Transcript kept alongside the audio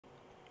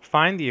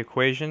Find the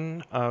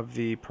equation of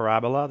the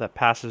parabola that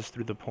passes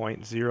through the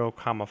point 0,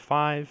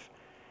 5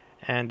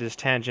 and is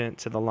tangent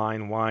to the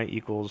line y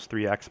equals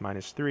 3x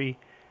minus 3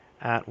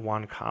 at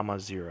 1,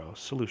 0.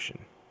 Solution.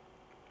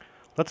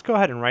 Let's go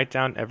ahead and write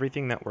down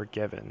everything that we're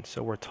given.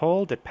 So we're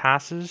told it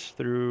passes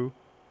through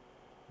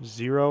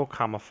 0,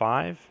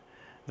 5.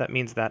 That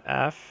means that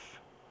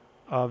f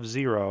of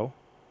 0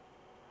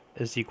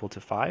 is equal to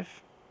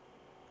 5.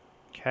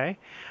 Okay.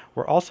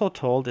 We're also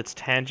told it's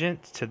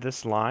tangent to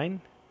this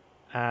line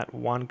at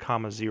 1,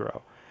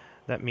 0.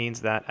 That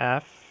means that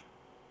f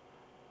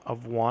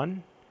of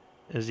 1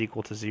 is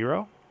equal to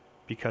 0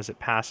 because it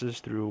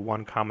passes through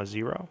 1,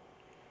 0.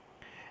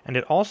 And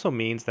it also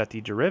means that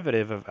the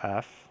derivative of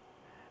f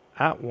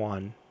at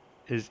 1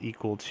 is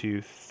equal to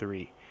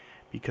 3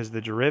 because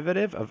the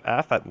derivative of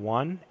f at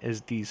 1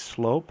 is the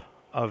slope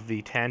of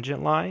the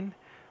tangent line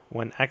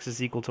when x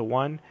is equal to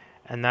 1,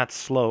 and that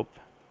slope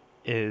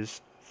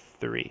is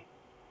 3.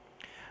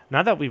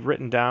 Now that we've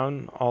written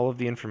down all of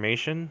the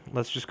information,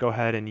 let's just go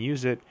ahead and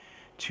use it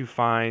to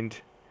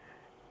find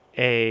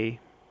a,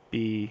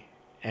 b,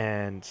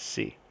 and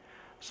c.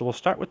 So we'll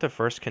start with the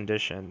first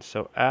condition.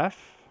 So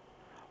f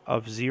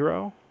of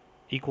 0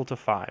 equal to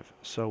 5.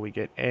 So we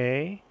get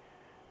a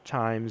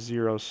times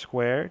 0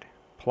 squared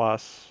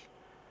plus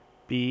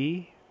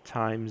b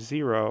times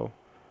 0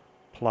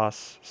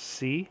 plus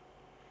c,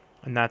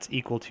 and that's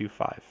equal to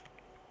 5.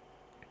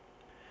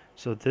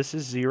 So this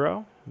is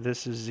 0,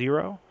 this is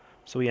 0,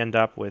 so we end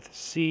up with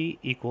c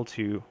equal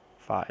to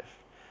 5.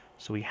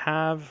 So we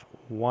have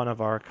one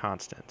of our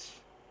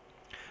constants.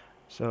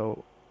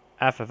 So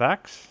f of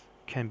x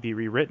can be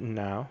rewritten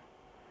now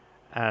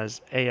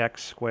as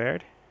ax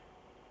squared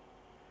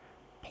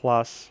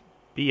plus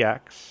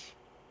bx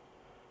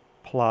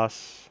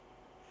plus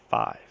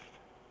 5.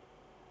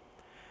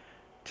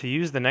 To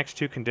use the next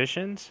two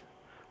conditions,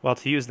 well,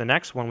 to use the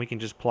next one, we can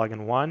just plug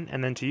in 1,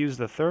 and then to use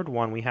the third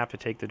one, we have to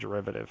take the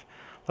derivative.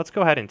 Let's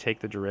go ahead and take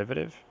the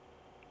derivative.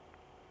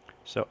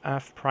 So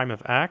f prime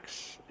of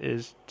x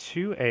is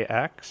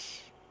 2ax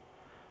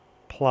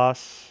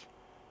plus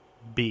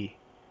b,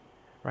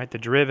 right? The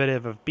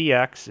derivative of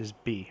bx is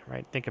b,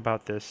 right? Think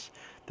about this.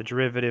 The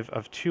derivative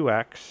of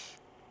 2x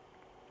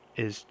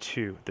is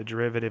 2. The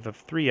derivative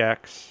of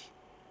 3x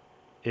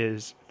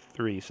is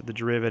 3. So the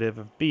derivative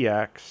of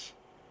bx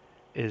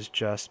is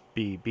just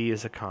b. b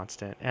is a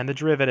constant. And the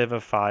derivative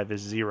of 5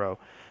 is 0,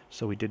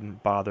 so we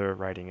didn't bother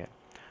writing it.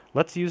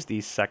 Let's use the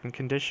second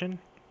condition.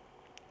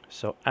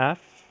 So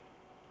f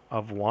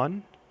of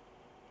 1.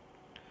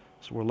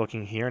 So we're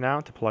looking here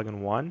now to plug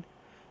in 1.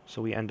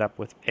 So we end up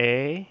with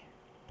a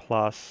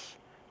plus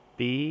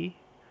b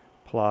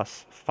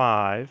plus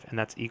 5, and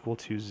that's equal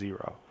to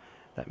 0.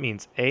 That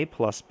means a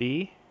plus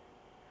b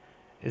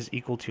is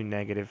equal to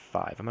negative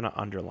 5. I'm going to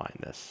underline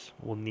this.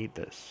 We'll need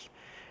this.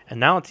 And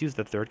now let's use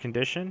the third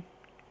condition.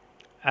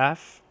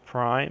 F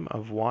prime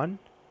of 1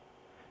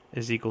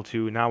 is equal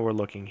to, now we're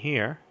looking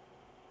here,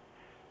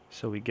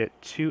 so we get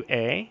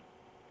 2a,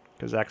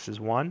 because x is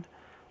 1,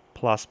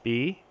 plus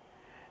b,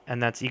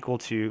 and that's equal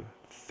to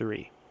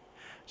 3.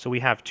 So we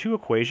have two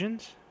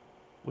equations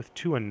with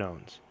two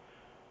unknowns.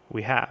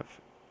 We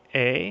have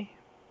a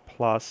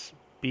plus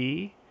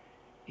b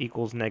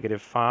equals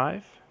negative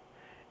 5,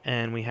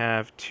 and we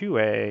have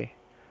 2a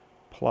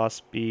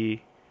plus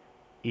b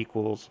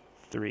equals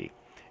 3.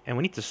 And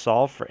we need to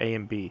solve for a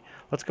and b.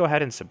 Let's go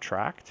ahead and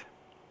subtract.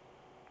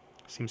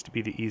 Seems to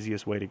be the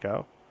easiest way to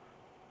go.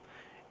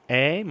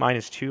 A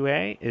minus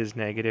 2a is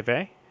negative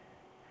a.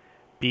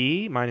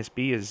 B minus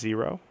b is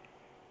 0.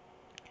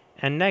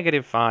 And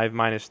negative 5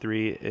 minus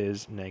 3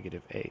 is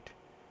negative 8.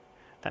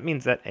 That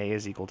means that a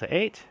is equal to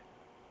 8.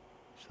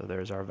 So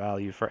there's our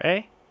value for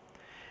a.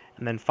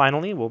 And then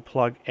finally, we'll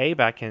plug a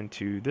back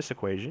into this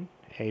equation.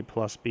 A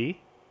plus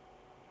b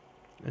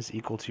is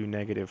equal to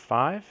negative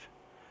 5.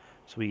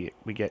 So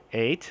we get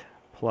 8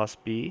 plus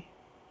b,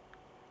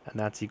 and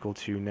that's equal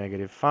to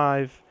negative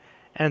 5.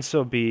 And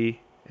so b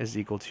is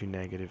equal to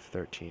negative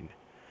 13.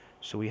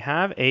 So we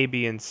have a,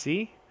 b, and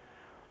c.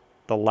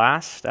 The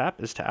last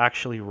step is to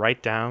actually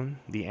write down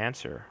the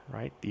answer,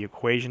 right? The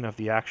equation of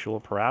the actual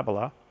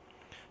parabola.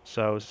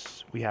 So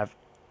we have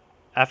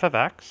f of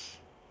x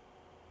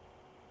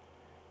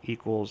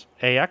equals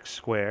ax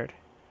squared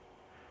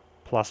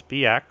plus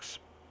bx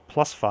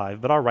plus 5,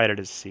 but I'll write it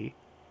as c.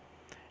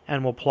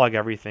 And we'll plug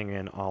everything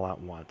in all at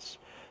once.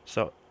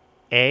 So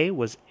a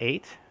was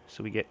 8,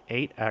 so we get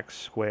 8x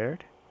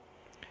squared.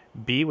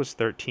 B was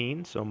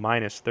 13, so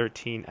minus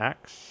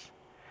 13x.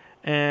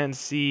 And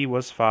c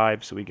was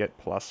 5, so we get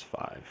plus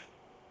 5.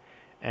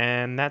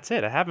 And that's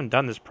it. I haven't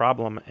done this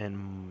problem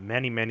in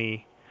many,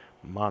 many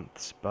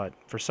months, but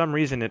for some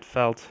reason it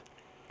felt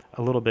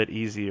a little bit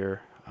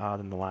easier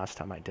than the last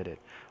time I did it.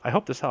 I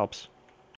hope this helps.